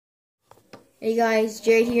Hey guys,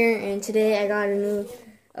 Jared here, and today I got a new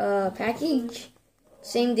package.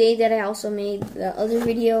 Same day that I also made the other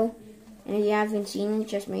video, and if you haven't seen it,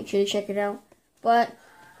 just make sure to check it out. But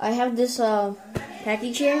I have this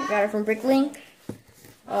package here, got it from Bricklink.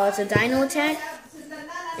 It's a Dino Attack,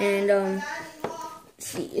 and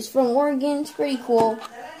see, it's from Oregon. It's pretty cool.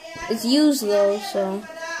 It's used though, so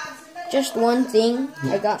just one thing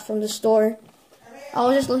I got from the store. I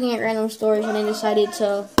was just looking at random stores and I decided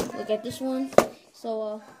to look at this one.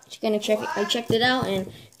 So just gonna check it. I checked it out and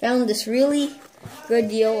found this really good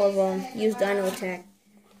deal of used Dino Attack.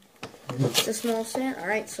 It's a small set.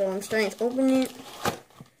 Alright, so I'm starting to open it.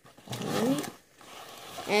 Alright.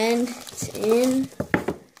 And it's in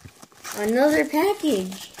another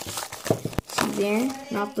package. See there?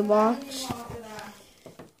 Not the box.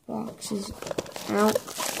 Box is out.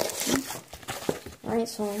 Alright,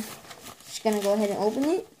 so I'm just gonna go ahead and open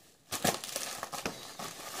it.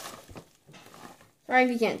 Sorry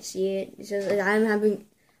if you can't see it. It says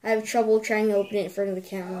I have trouble trying to open it in front of the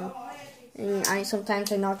camera, and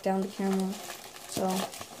sometimes I knock down the camera. So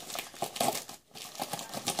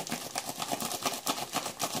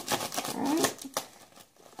alright,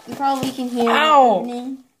 you probably can hear it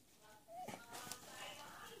opening.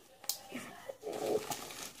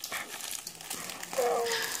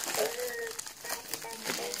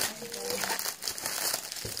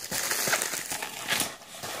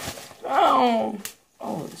 Oh!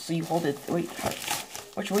 Oh, so you hold it. Wait,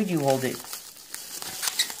 which way do you hold it?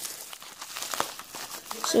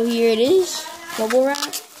 So here it is, bubble wrap.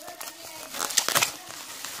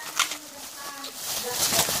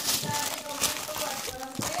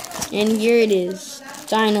 And here it is,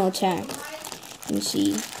 Dino Attack. You can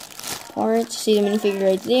see parts, see the minifigure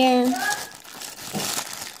right there.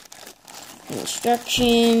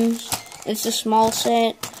 Instructions. It's a small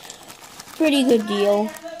set. Pretty good deal.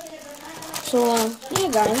 So, yeah,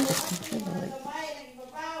 guys.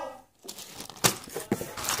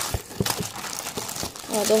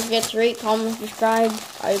 Don't forget to rate, comment, subscribe.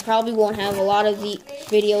 I probably won't have a lot of the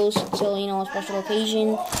videos until, a special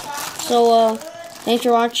occasion. So, thanks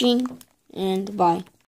for watching, and bye.